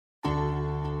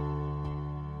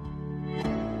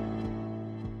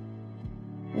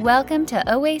Welcome to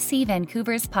OAC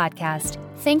Vancouver's podcast.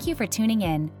 Thank you for tuning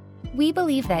in. We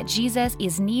believe that Jesus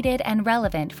is needed and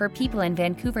relevant for people in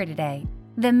Vancouver today.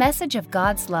 The message of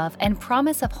God's love and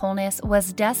promise of wholeness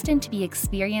was destined to be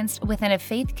experienced within a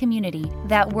faith community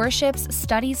that worships,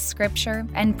 studies Scripture,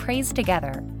 and prays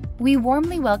together. We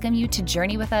warmly welcome you to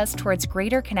journey with us towards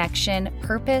greater connection,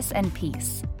 purpose, and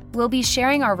peace. We'll be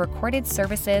sharing our recorded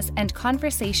services and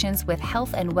conversations with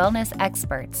health and wellness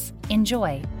experts.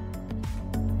 Enjoy.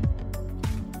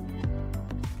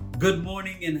 Good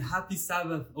morning and happy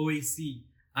Sabbath, OAC.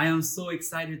 I am so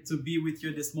excited to be with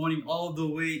you this morning all the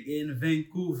way in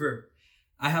Vancouver.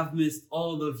 I have missed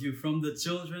all of you, from the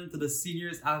children to the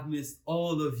seniors. I've missed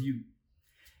all of you.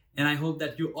 And I hope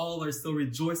that you all are still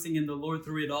rejoicing in the Lord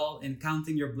through it all and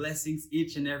counting your blessings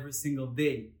each and every single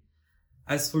day.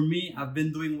 As for me, I've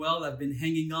been doing well. I've been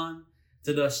hanging on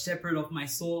to the shepherd of my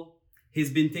soul.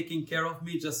 He's been taking care of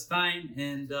me just fine.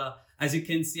 And as you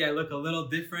can see, I look a little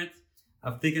different.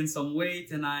 I've taken some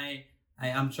weight and I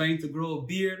am trying to grow a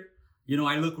beard. You know,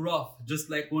 I look rough,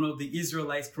 just like one of the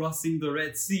Israelites crossing the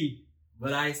Red Sea,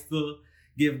 but I still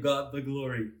give God the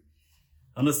glory.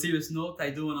 On a serious note, I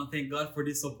do want to thank God for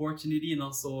this opportunity and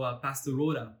also Pastor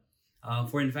Rhoda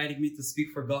for inviting me to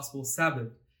speak for Gospel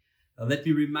Sabbath. Let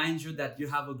me remind you that you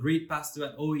have a great pastor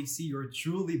at OAC. You're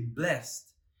truly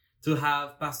blessed to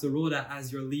have Pastor Rhoda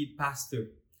as your lead pastor.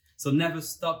 So never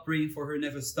stop praying for her,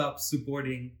 never stop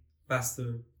supporting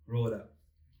Pastor Rhoda.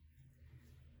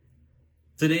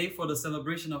 Today, for the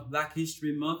celebration of Black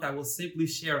History Month, I will simply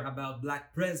share about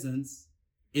Black presence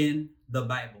in the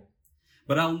Bible.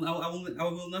 But I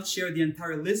will not share the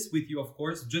entire list with you, of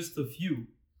course, just a few.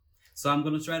 So I'm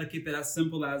going to try to keep it as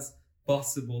simple as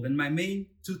possible. And my main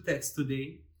two texts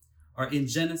today are in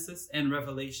Genesis and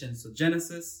Revelation. So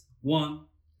Genesis 1,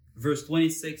 verse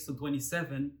 26 to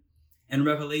 27, and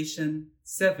Revelation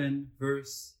 7,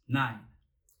 verse 9.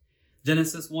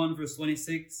 Genesis 1 verse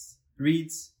 26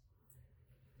 reads,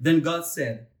 "Then God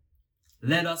said,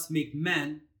 'Let us make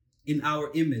man in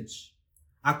our image,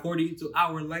 according to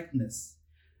our likeness.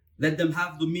 Let them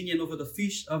have dominion over the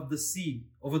fish of the sea,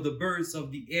 over the birds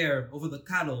of the air, over the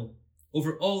cattle,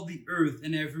 over all the earth,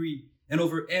 and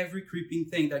over every creeping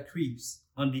thing that creeps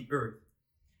on the earth.'"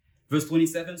 Verse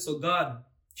 27, "So God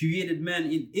created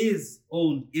man in his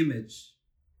own image.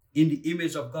 In the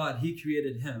image of God, he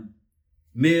created him.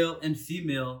 Male and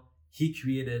female, he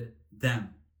created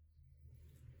them."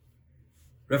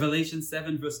 Revelation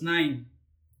 7 verse 9,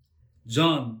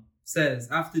 John says,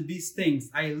 "After these things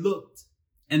I looked,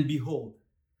 and behold,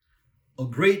 a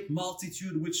great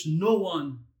multitude which no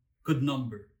one could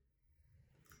number,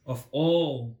 of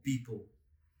all people,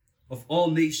 of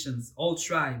all nations, all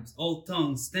tribes, all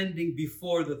tongues, standing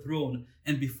before the throne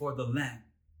and before the Lamb,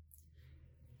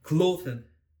 clothed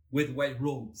with white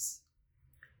robes,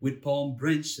 with palm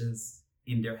branches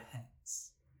in their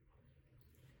hands."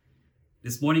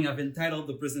 This morning I've entitled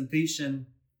the presentation,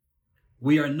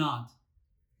 "We are not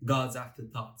God's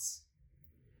afterthoughts."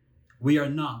 We are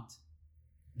not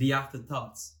the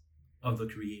afterthoughts of the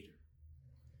Creator.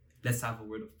 Let's have a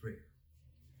word of prayer.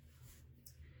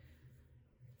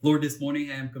 Lord, this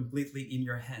morning I am completely in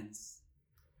your hands.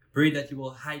 Pray that you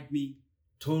will hide me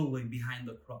totally behind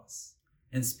the cross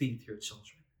and speak to your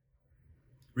children.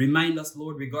 Remind us,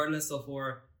 Lord, regardless of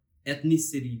our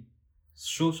ethnicity,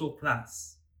 social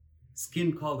class,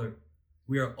 skin color,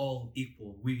 we are all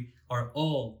equal. We are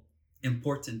all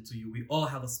important to you. We all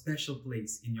have a special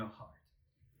place in your heart.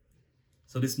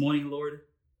 So this morning, Lord,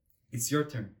 it's your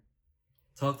turn.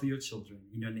 Talk to your children.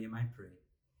 In your name I pray.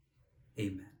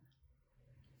 Amen.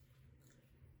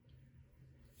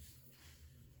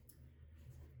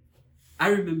 I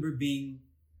remember being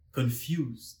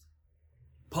confused,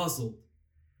 puzzled,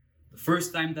 the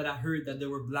first time that I heard that there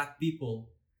were Black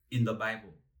people in the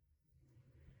Bible.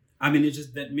 I mean, it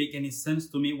just didn't make any sense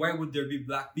to me. Why would there be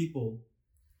Black people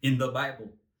in the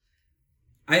Bible?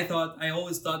 I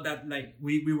always thought that like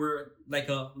we were like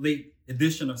a late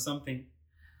edition or something.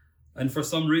 And for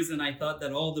some reason, I thought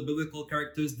that all the biblical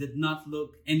characters did not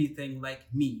look anything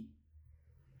like me.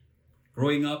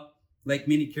 Growing up like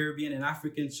many Caribbean and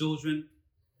African children,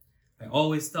 I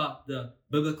always thought the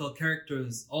biblical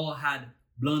characters all had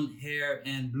blonde hair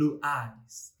and blue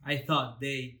eyes. I thought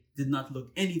they did not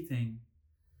look anything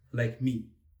like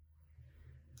me.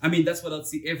 I mean, that's what I'd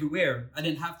see everywhere. I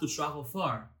didn't have to travel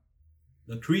far.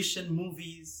 The Christian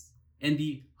movies and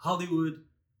the Hollywood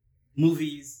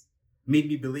movies made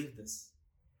me believe this.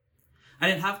 I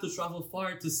didn't have to travel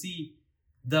far to see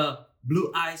the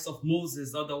blue eyes of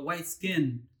Moses or the white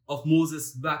skin of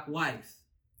Moses' black wife.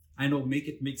 I know, make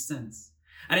it make sense.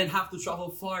 I didn't have to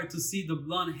travel far to see the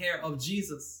blonde hair of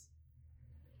Jesus.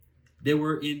 They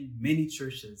were in many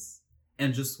churches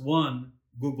and just one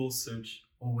Google search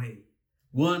away.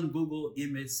 One Google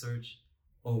image search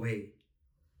away.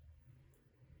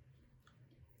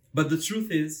 But the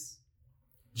truth is,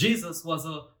 Jesus was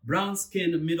a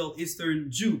brown-skinned Middle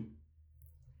Eastern Jew.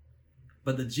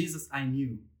 But the Jesus I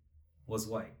knew was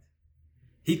white.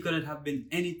 He couldn't have been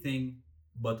anything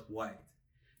but white.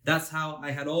 That's how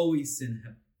I had always seen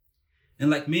him. And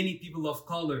like many people of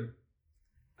color,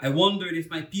 I wondered if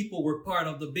my people were part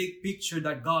of the big picture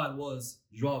that God was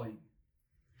drawing.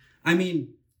 I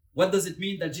mean, what does it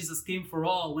mean that Jesus came for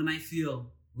all when I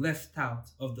feel left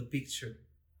out of the picture?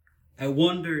 I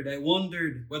wondered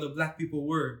where the black people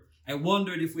were. I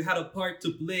wondered if we had a part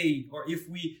to play or if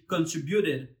we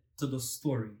contributed to the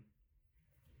story.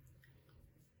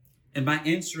 And my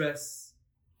interest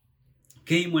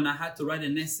came when I had to write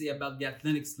an essay about the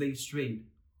Atlantic slave trade.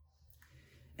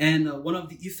 And one of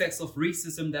the effects of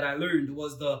racism that I learned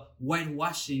was the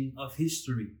whitewashing of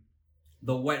history.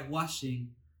 The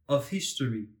whitewashing of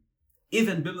history,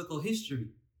 even biblical history.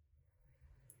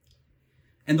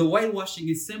 And the whitewashing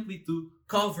is simply to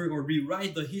cover or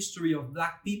rewrite the history of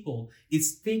black people.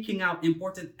 It's taking out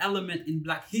important element in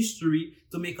black history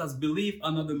to make us believe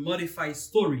another modified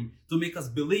story, to make us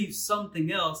believe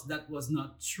something else that was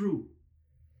not true.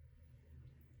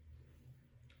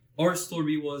 Our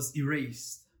story was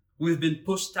erased. We've been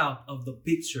pushed out of the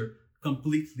picture,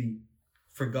 completely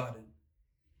forgotten.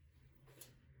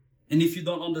 And if you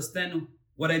don't understand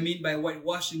what I mean by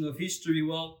whitewashing of history,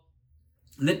 well,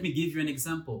 let me give you an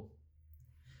example.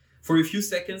 For a few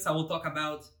seconds, I will talk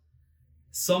about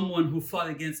someone who fought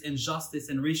against injustice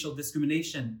and racial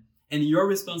discrimination. And your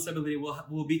responsibility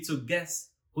will be to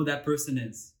guess who that person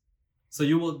is. So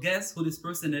you will guess who this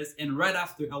person is, and right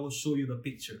after, I will show you the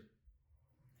picture.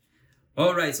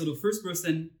 All right, so the first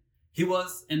person, he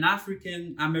was an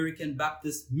African American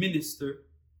Baptist minister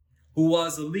who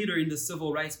was a leader in the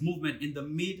civil rights movement in the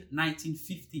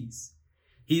mid-1950s.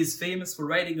 He is famous for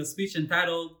writing a speech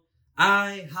entitled,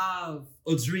 "I Have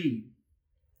a Dream."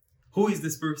 Who is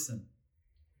this person?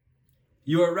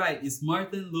 You are right, it's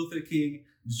Martin Luther King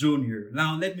Jr.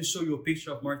 Now, let me show you a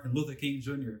picture of Martin Luther King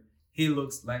Jr. He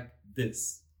looks like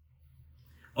this.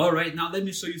 All right, now let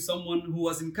me show you someone who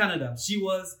was in Canada. She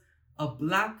was a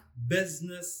black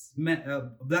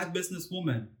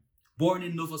businesswoman born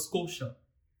in Nova Scotia.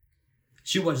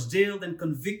 She was jailed and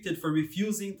convicted for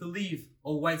refusing to leave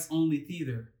a whites-only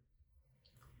theater.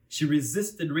 She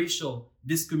resisted racial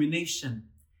discrimination,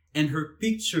 and her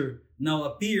picture now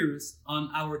appears on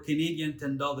our Canadian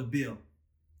 $10 bill.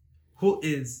 Who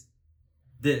is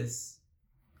this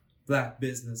black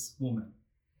businesswoman?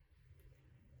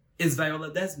 It's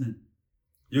Viola Desmond.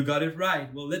 You got it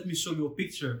right. Well, let me show you a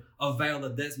picture of Viola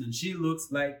Desmond. She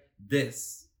looks like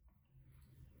this.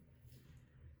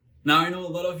 Now, I know a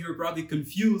lot of you are probably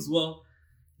confused. Well,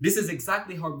 this is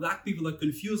exactly how black people are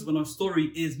confused when our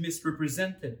story is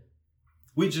misrepresented.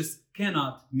 We just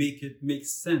cannot make it make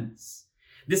sense.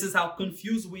 This is how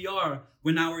confused we are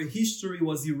when our history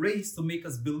was erased to make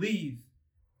us believe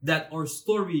that our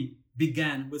story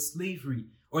began with slavery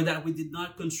or that we did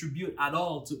not contribute at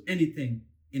all to anything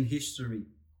in history.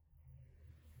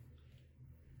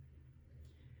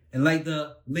 And like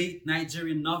the late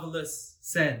Nigerian novelist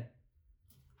said,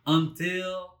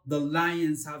 until the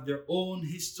lions have their own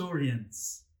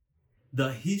historians,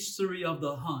 the history of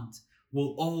the hunt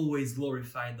will always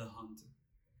glorify the hunter.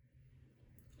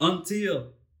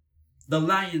 Until the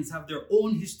lions have their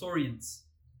own historians,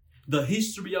 the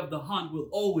history of the hunt will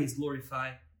always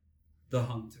glorify the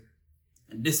hunter.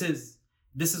 And this is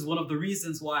one of the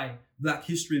reasons why Black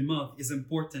History Month is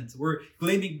important. We're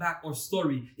claiming back our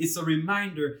story. It's a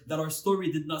reminder that our story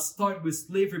did not start with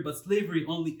slavery, but slavery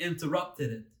only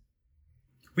interrupted it.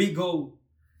 We go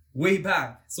way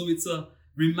back. So it's a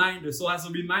reminder. So as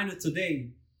a reminder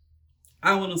today,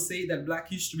 I want to say that Black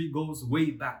history goes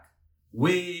way back.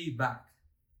 Way back.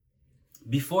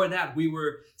 Before that, we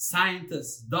were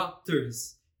scientists,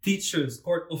 doctors, teachers,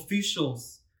 court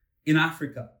officials in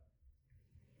Africa.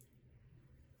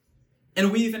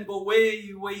 And we even go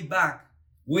way, way back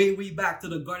to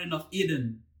the Garden of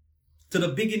Eden, to the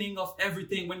beginning of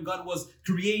everything when God was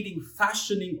creating,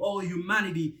 fashioning all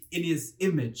humanity in his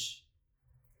image.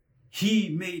 He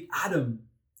made Adam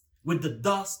with the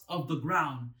dust of the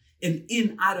ground. And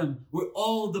in Adam were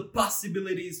all the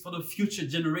possibilities for the future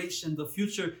generation, the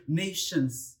future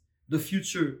nations, the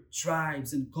future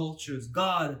tribes and cultures.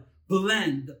 God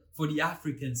planned for the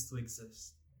Africans to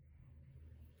exist.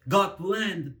 God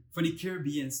planned for the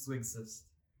Caribbeans to exist.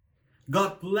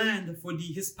 God planned for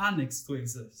the Hispanics to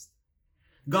exist.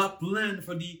 God planned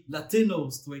for the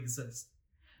Latinos to exist.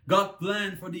 God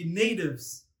planned for the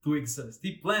natives to exist.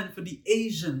 He planned for the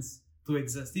Asians to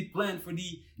exist. He planned for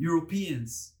the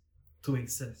Europeans to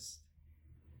exist.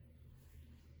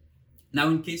 Now,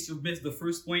 in case you've missed the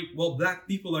first point, well, black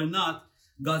people are not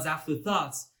God's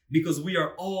afterthoughts because we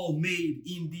are all made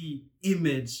in the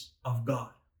image of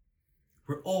God.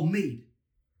 We're all made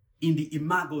in the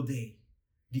imago Dei,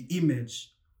 the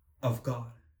image of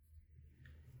God.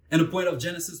 And the point of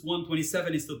Genesis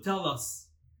 1:27 is to tell us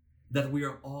that we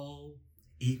are all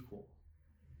equal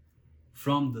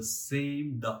from the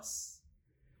same dust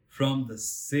of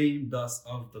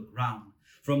the ground.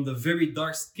 From the very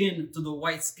dark skin to the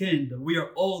white skin, we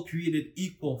are all created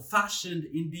equal, fashioned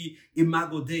in the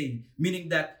imago Dei, meaning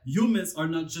that humans are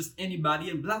not just anybody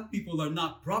and black people are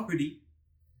not property.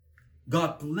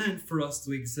 God planned for us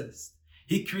to exist.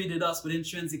 He created us with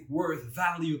intrinsic worth,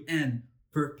 value, and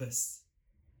purpose.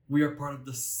 We are part of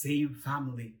the same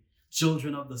family,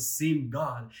 children of the same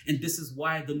God. And this is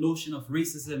why the notion of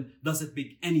racism doesn't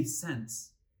make any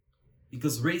sense.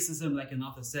 Because racism, like an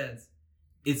author says,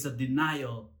 it's a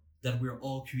denial that we're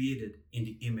all created in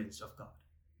the image of God.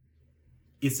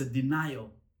 It's a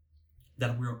denial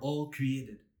that we're all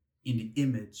created in the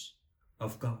image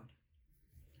of God.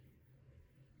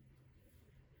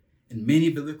 And many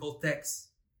biblical texts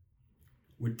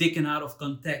were taken out of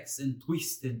context and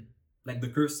twisted, like the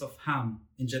curse of Ham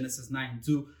in Genesis 9,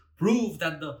 to prove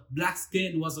that the black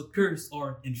skin was a curse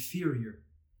or inferior.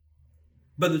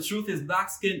 But the truth is, black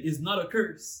skin is not a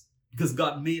curse because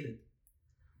God made it.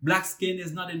 Black skin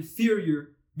is not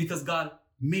inferior because God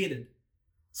made it.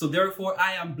 So therefore,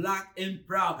 I am black and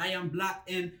proud. I am black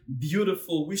and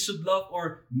beautiful. We should love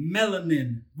our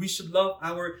melanin. We should love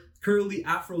our curly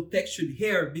Afro-textured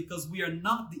hair because we are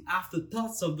not the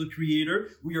afterthoughts of the Creator.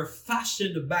 We are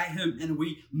fashioned by Him and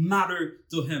we matter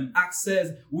to Him. Acts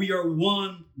says we are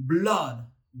one blood.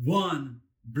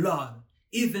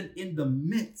 Even in the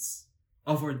midst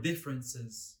of our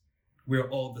differences, we're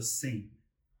all the same.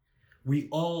 We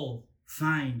all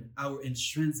find our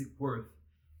intrinsic worth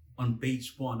on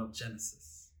page 1 of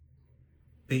Genesis.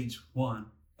 Page 1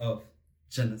 of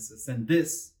Genesis. And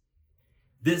this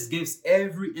gives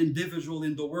every individual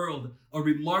in the world a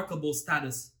remarkable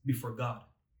status before God.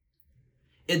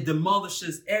 It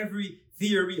demolishes every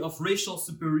theory of racial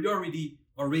superiority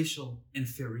or racial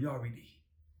inferiority.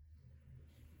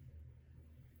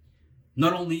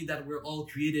 Not only that we're all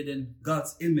created in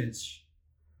God's image,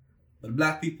 but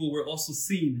black people were also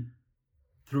seen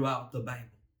throughout the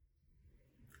Bible.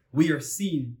 We are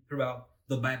seen throughout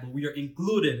the Bible. We are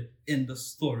included in the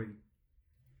story.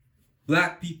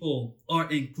 Black people are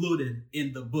included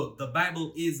in the book. The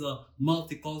Bible is a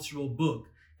multicultural book.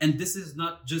 And this is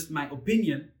not just my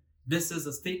opinion. This is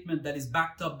a statement that is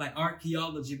backed up by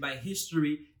archaeology, by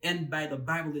history, and by the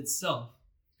Bible itself.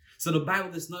 So the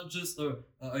Bible is not just a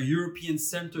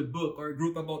European-centered book or a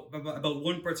group about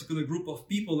one particular group of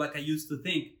people like I used to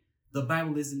think. The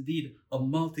Bible is indeed a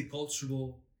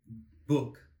multicultural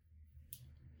book.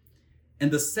 And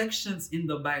the sections in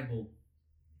the Bible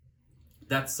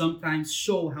that sometimes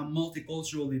show how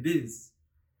multicultural it is,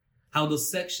 how the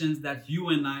sections that you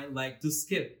and I like to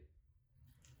skip,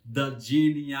 the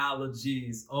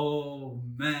genealogies. Oh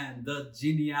man, the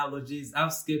genealogies.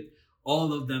 I've skipped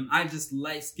all of them. I just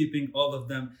like skipping all of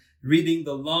them. Reading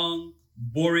the long,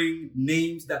 boring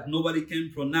names that nobody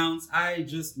can pronounce. I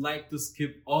just like to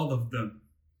skip all of them.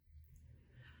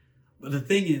 But the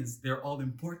thing is, they're all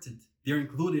important. They're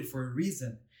included for a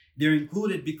reason. They're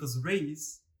included because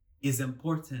race is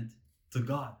important to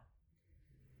God.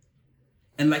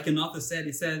 And like an author said,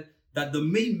 he said that the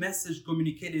main message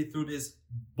communicated through this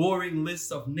boring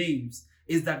list of names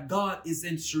is that God is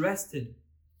interested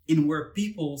in where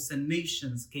peoples and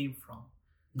nations came from.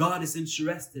 God is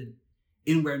interested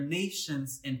in where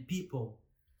nations and people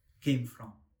came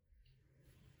from.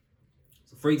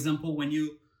 So for example, when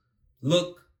you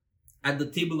look at the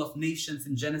table of nations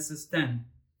in Genesis 10,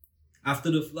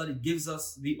 after the flood, it gives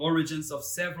us the origins of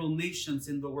several nations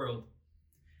in the world.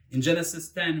 In Genesis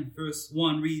 10, verse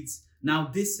 1 reads, "Now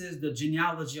this is the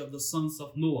genealogy of the sons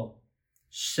of Noah,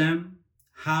 Shem,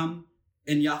 Ham,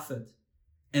 and Japheth,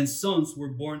 and sons were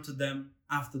born to them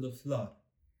after the flood."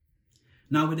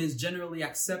 Now it is generally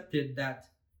accepted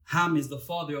that Ham is the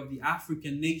father of the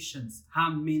African nations.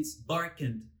 Ham means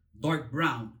darkened, dark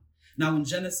brown. Now in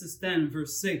Genesis 10,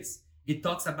 verse 6, it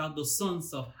talks about the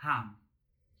sons of Ham.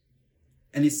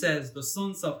 And it says the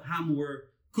sons of Ham were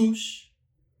Cush,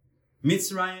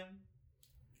 Mitzrayim,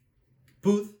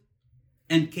 Puth,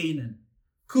 and Canaan.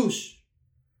 Cush,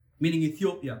 meaning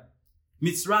Ethiopia.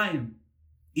 Mitzrayim,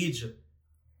 Egypt.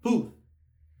 Puth,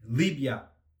 Libya,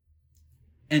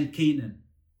 and Canaan,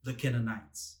 the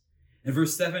Canaanites. In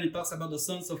verse 7, it talks about the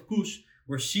sons of Cush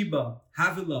were Sheba,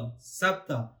 Havilah,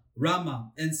 Sabta,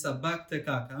 Rama, and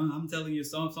Sabaktekak. I'm telling you,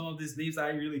 some of these names, I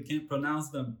really can't pronounce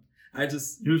them. I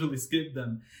just usually skip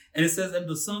them. And it says that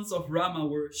the sons of Rama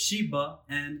were Sheba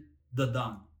and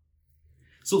Dedan.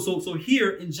 So here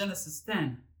in Genesis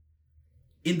 10,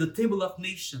 in the table of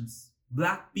nations,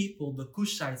 black people, the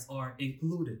Cushites, are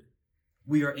included.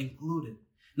 We are included.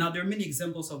 Now, there are many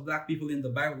examples of black people in the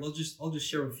Bible. I'll just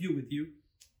share a few with you.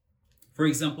 For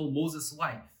example, Moses'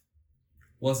 wife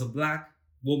was a black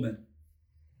woman.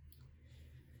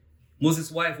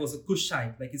 Moses' wife was a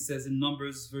Cushite, like it says in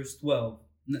Numbers verse 12,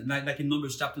 like in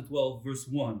Numbers chapter 12, verse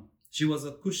 1. She was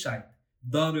a Cushite,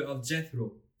 daughter of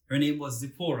Jethro. Her name was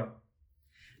Zipporah.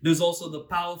 There's also the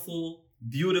powerful,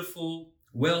 beautiful,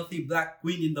 wealthy black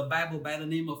queen in the Bible by the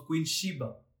name of Queen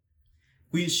Sheba.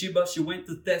 Queen Sheba, she went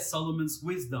to test Solomon's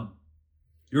wisdom.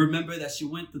 You remember that she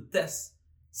went to test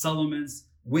Solomon's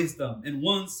wisdom. And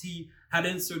once he had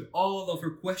answered all of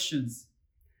her questions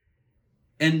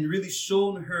and really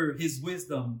shown her his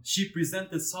wisdom, she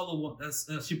presented Solomon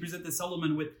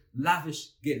with lavish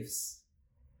gifts.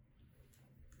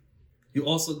 You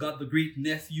also got the great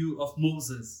nephew of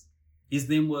Moses. His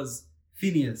name was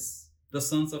Phinehas, the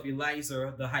sons of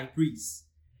Eleazar, the high priest.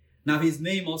 Now his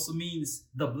name also means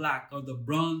the black or the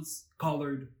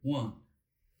bronze-colored one.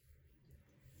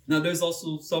 Now there's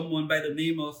also someone by the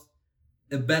name of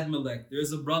Ebed-Melech.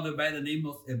 There's a brother by the name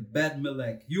of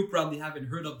Ebed-Melech. You probably haven't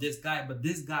heard of this guy, but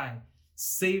this guy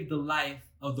saved the life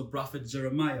of the prophet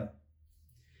Jeremiah.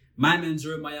 My man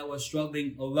Jeremiah was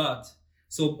struggling a lot.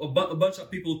 So a bunch of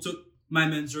people took my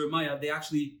man Jeremiah. They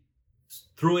actually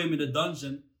threw him in a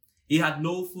dungeon. He had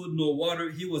no food, no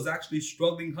water. He was actually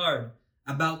struggling hard,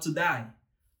 about to die.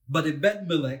 But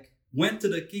Ebed-Melech went to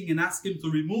the king and asked him to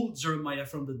remove Jeremiah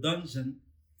from the dungeon.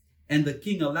 And the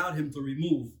king allowed him to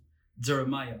remove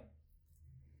Jeremiah.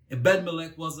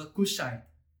 Ebed-Melech was a Cushite.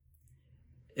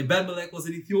 Ebed-Melech was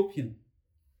an Ethiopian.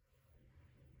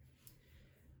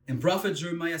 And Prophet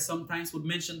Jeremiah sometimes would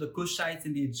mention the Cushites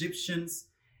and the Egyptians.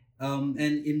 And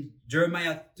in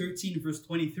Jeremiah 13 verse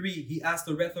 23, he asked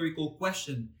a rhetorical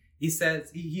question.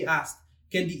 He asked,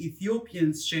 can the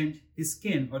Ethiopians change his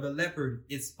skin or the leopard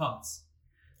its spots?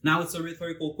 Now it's a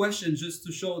rhetorical question just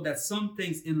to show that some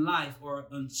things in life are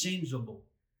unchangeable.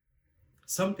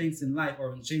 Some things in life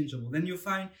are unchangeable. Then you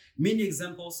find many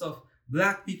examples of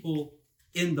black people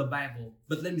in the Bible.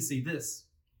 But let me say this.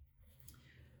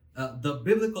 The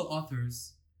biblical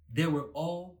authors, they were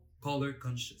all color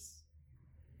conscious.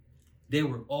 They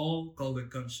were all color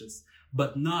conscious,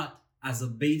 but not as a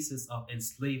basis of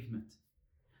enslavement,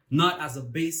 not as a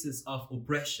basis of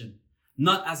oppression,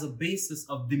 not as a basis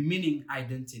of demeaning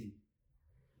identity.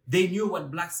 They knew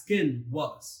what black skin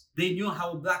was. They knew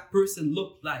how a black person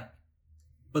looked like.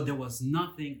 But there was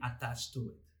nothing attached to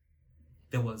it.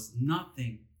 There was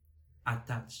nothing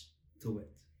attached to it.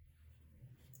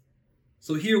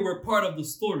 So here we're part of the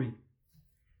story.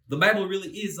 The Bible really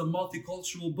is a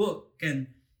multicultural book. And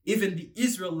even the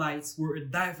Israelites were a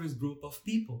diverse group of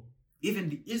people. Even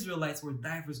the Israelites were a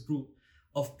diverse group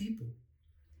of people.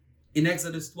 In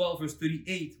Exodus 12 verse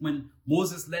 38, when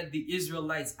Moses led the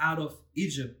Israelites out of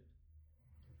Egypt,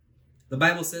 the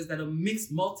Bible says that a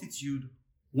mixed multitude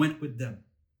went with them.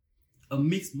 A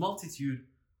mixed multitude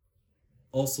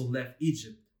also left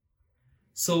Egypt.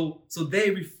 So they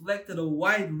reflected a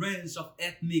wide range of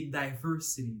ethnic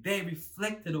diversity. They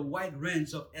reflected a wide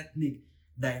range of ethnic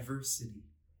diversity.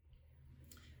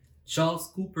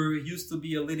 Charles Cooper used to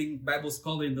be a leading Bible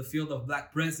scholar in the field of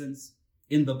black presence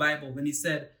in the Bible. And he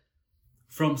said,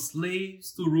 from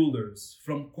slaves to rulers,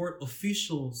 from court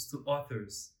officials to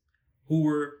authors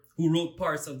who wrote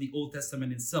parts of the Old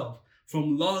Testament itself,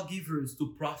 from lawgivers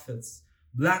to prophets,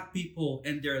 black people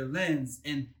and their lands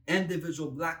and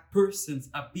individual black persons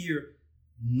appear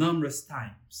numerous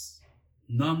times.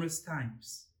 Numerous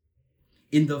times.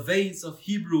 In the veins of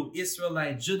Hebrew,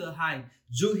 Israelite, Judahite,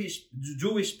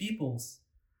 Jewish peoples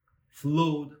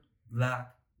flowed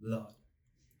black blood.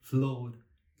 Flowed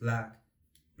black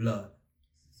blood.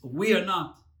 So we are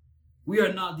not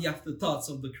the afterthoughts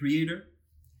of the Creator.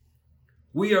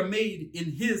 We are made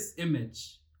in His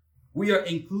image. We are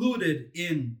included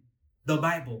in the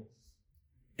Bible.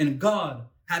 And God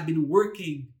had been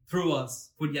working through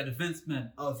us for the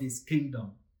advancement of His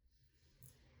kingdom.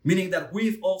 Meaning that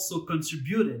we've also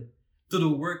contributed to the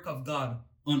work of God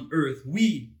on earth.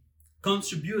 We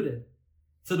contributed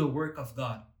to the work of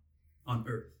God on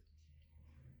earth.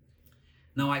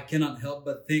 Now I cannot help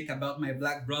but think about my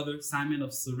black brother, Simon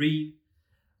of Cyrene,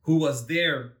 who was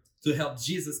there to help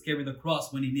Jesus carry the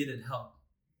cross when he needed help.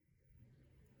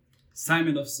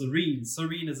 Simon of Cyrene.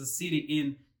 Cyrene is a city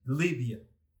in Libya.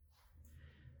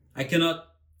 I cannot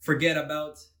forget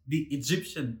about the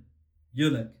Egyptian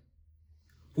eunuch,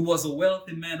 who was a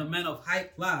wealthy man, a man of high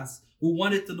class, who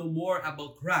wanted to know more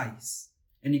about Christ.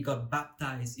 And he got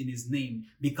baptized in his name,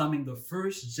 becoming the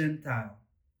first Gentile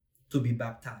to be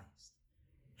baptized.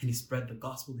 And he spread the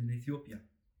gospel in Ethiopia.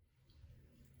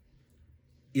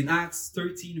 In Acts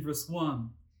 13 verse 1,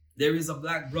 there is a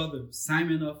black brother,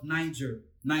 Simon of Niger.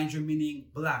 Niger meaning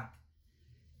black.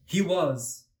 He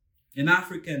was an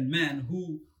African man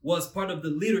who was part of the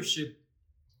leadership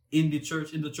in the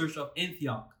church of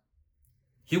Antioch.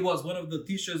 He was one of the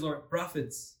teachers or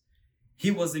prophets. He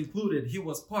was included. He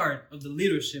was part of the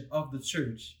leadership of the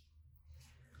church.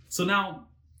 So now,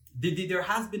 there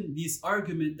has been this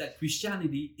argument that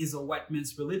Christianity is a white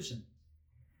man's religion.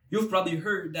 You've probably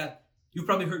heard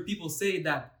people say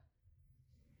that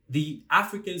the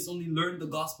Africans only learned the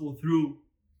gospel through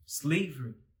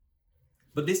slavery.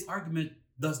 But this argument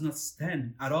does not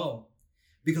stand at all,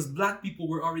 because black people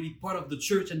were already part of the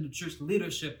church and the church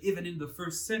leadership even in the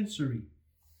first century.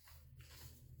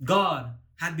 God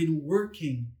had been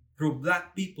working through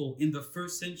black people in the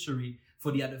first century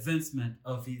for the advancement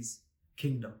of his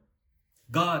kingdom.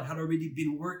 God had already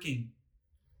been working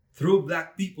through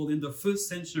black people in the first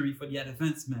century for the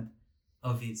advancement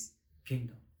of his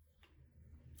kingdom.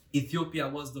 Ethiopia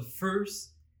was the first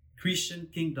Christian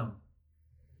kingdom.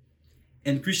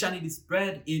 And Christianity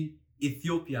spread in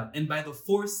Ethiopia. And by the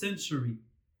 4th century,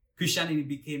 Christianity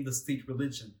became the state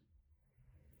religion.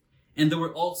 And there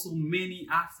were also many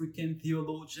African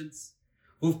theologians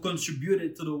who've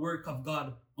contributed to the work of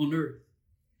God on earth.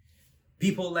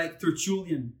 People like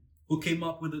Tertullian, who came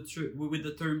up with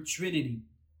the term Trinity.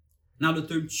 Now, the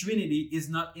term Trinity is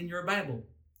not in your Bible,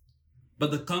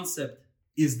 but the concept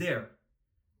is there.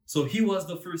 So he was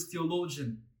the first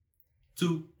theologian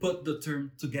to put the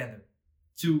term together,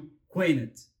 to coin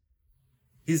it.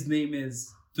 His name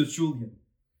is Tertullian.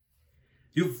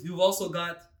 You've also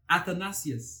got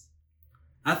Athanasius.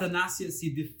 Athanasius, he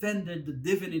defended the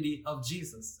divinity of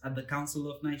Jesus at the Council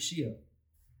of Nicaea.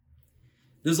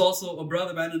 There's also a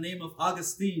brother by the name of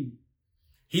Augustine.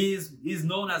 He is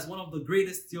known as one of the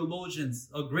greatest theologians,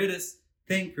 a greatest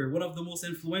thinker, one of the most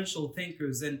influential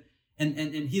thinkers, and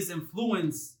his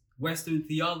influenced Western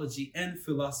theology and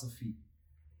philosophy.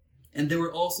 And there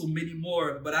were also many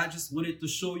more, but I just wanted to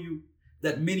show you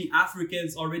that many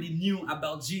Africans already knew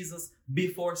about Jesus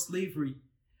before slavery.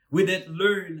 We didn't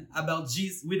learn about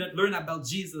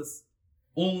Jesus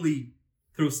only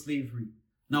through slavery.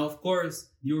 Now, of course,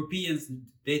 Europeans,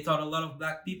 they taught a lot of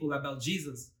black people about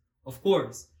Jesus, of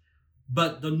course.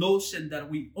 But the notion that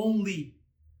we only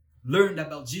learned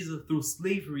about Jesus through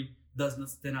slavery does not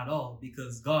stand at all,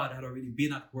 because God had already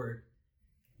been at work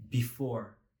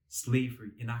before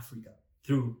slavery in Africa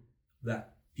through black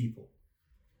people.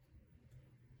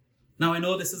 Now, I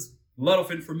know this is a lot of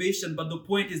information, but the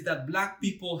point is that black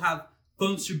people have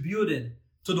contributed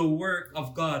to the work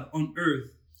of God on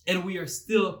earth, and we are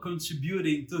still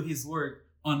contributing to his work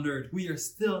on earth. We are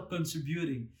still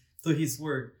contributing to his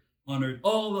work on earth.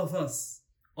 All of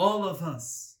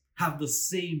us have the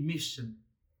same mission.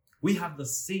 We have the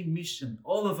same mission.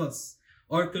 All of us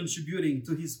are contributing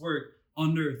to his work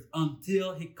on earth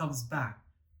until he comes back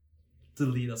to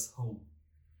lead us home.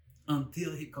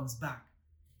 Until he comes back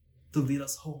to lead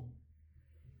us home.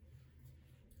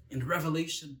 And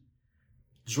Revelation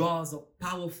draws a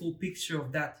powerful picture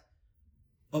of that,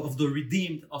 of the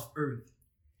redeemed of earth.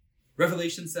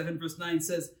 Revelation 7 verse 9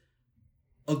 says,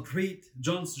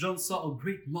 John saw a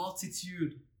great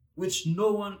multitude which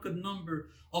no one could number,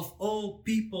 of all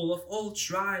people, of all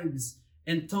tribes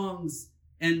and tongues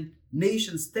and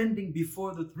nations, standing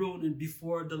before the throne and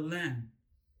before the Lamb,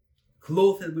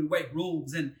 clothed with white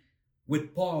robes and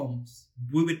with palm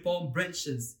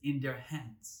branches in their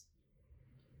hands.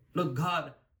 Look,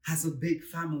 God has a big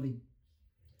family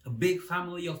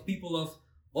of people of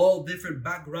all different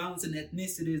backgrounds and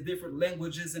ethnicities, different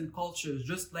languages and cultures,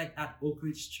 just like at Oak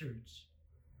Ridge Church.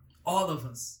 All of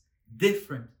us,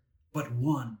 different, but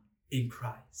one in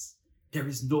Christ. There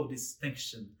is no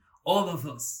distinction. All of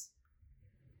us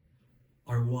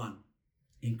are one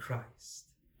in Christ.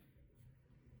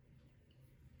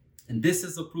 And this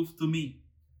is a proof to me,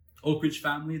 Oak Ridge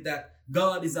family, that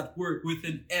God is at work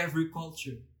within every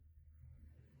culture.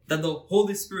 That the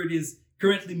Holy Spirit is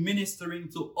currently ministering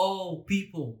to all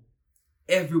people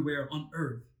everywhere on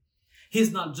earth.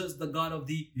 He's not just the God of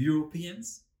the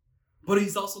Europeans, but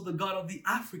he's also the God of the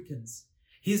Africans.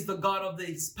 He's the God of the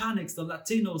Hispanics, the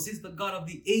Latinos. He's the God of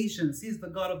the Asians. He's the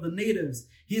God of the natives.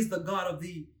 He's the God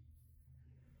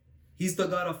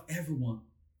of everyone.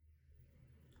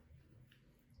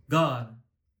 God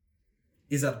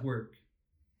is at work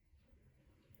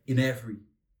in every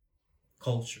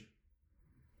culture.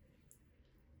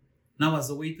 Now, as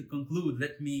a way to conclude,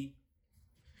 let me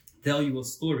tell you a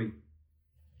story.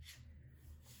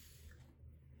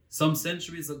 Some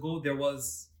centuries ago, there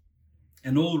was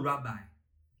an old rabbi,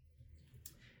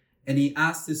 and he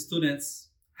asked his students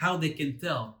how they can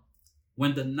tell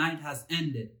when the night has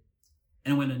ended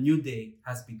and when a new day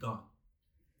has begun.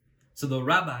 So the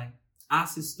rabbi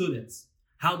asked his students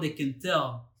how they can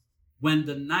tell when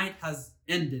the night has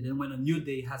ended and when a new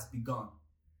day has begun.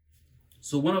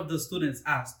 So one of the students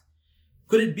asked,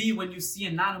 could it be when you see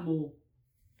an animal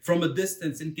from a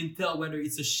distance and can tell whether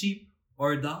it's a sheep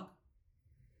or a dog?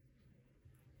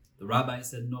 The rabbi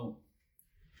said no.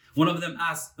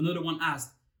 Another one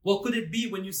asked, well, could it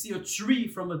be when you see a tree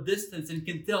from a distance and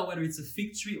can tell whether it's a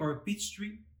fig tree or a peach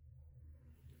tree?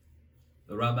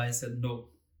 The rabbi said no.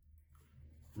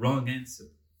 Wrong answer.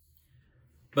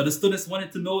 But the students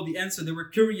wanted to know the answer. They were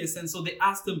curious, and so they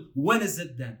asked him, when is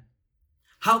it then?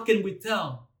 How can we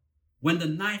tell when the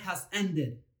night has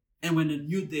ended and when a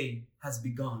new day has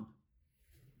begun?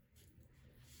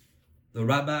 The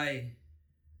rabbi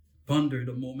pondered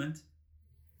a moment,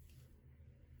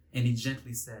 and he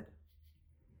gently said,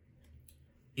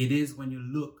 it is when you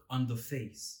look on the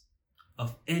face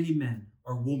of any man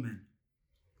or woman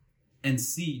and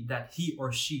see that he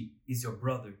or she is your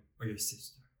brother or your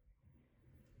sister.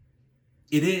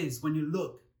 It is when you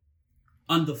look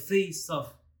on the face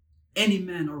of any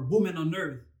man or woman on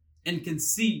earth and can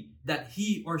see that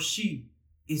he or she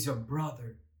is your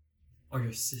brother or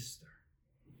your sister.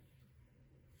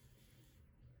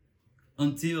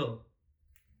 Until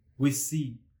we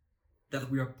see that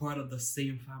we are part of the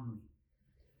same family.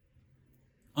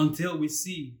 Until we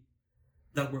see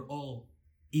that we're all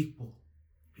equal,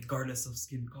 regardless of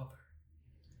skin color.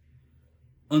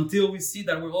 Until we see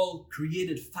that we're all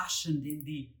created, fashioned in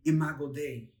the Imago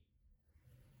Dei,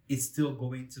 it's still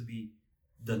going to be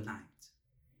the night.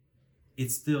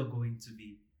 It's still going to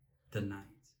be the night.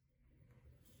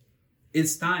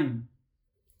 It's time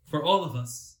for all of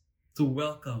us to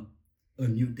welcome a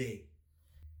new day.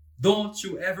 Don't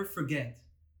you ever forget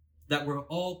that we're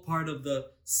all part of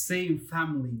the same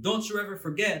family. Don't you ever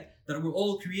forget that we're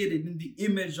all created in the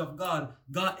image of God.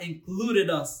 God included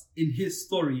us in His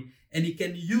story, and He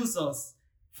can use us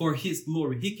for His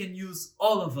glory. He can use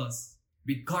all of us,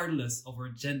 regardless of our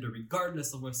gender,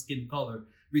 regardless of our skin color,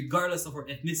 regardless of our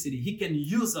ethnicity. He can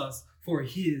use us for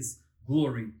His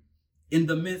glory. In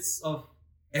the midst of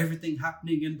everything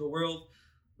happening in the world,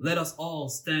 let us all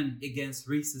stand against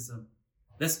racism.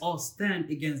 Let's all stand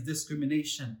against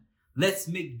discrimination. Let's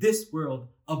make this world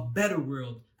a better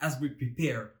world as we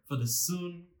prepare for the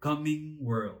soon coming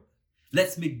world.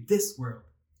 Let's make this world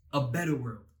a better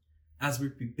world as we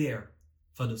prepare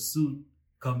for the soon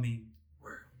coming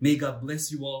world. May God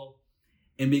bless you all,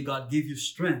 and may God give you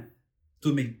strength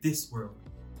to make this world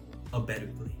a better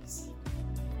place.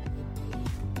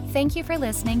 Thank you for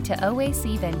listening to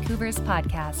OAC Vancouver's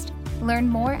podcast. Learn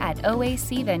more at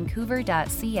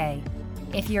oacvancouver.ca.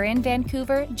 If you're in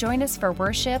Vancouver, join us for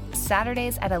worship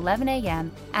Saturdays at 11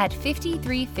 a.m. at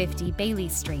 5350 Bailey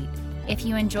Street. If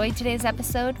you enjoyed today's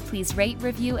episode, please rate,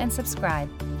 review, and subscribe.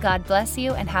 God bless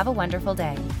you and have a wonderful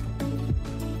day.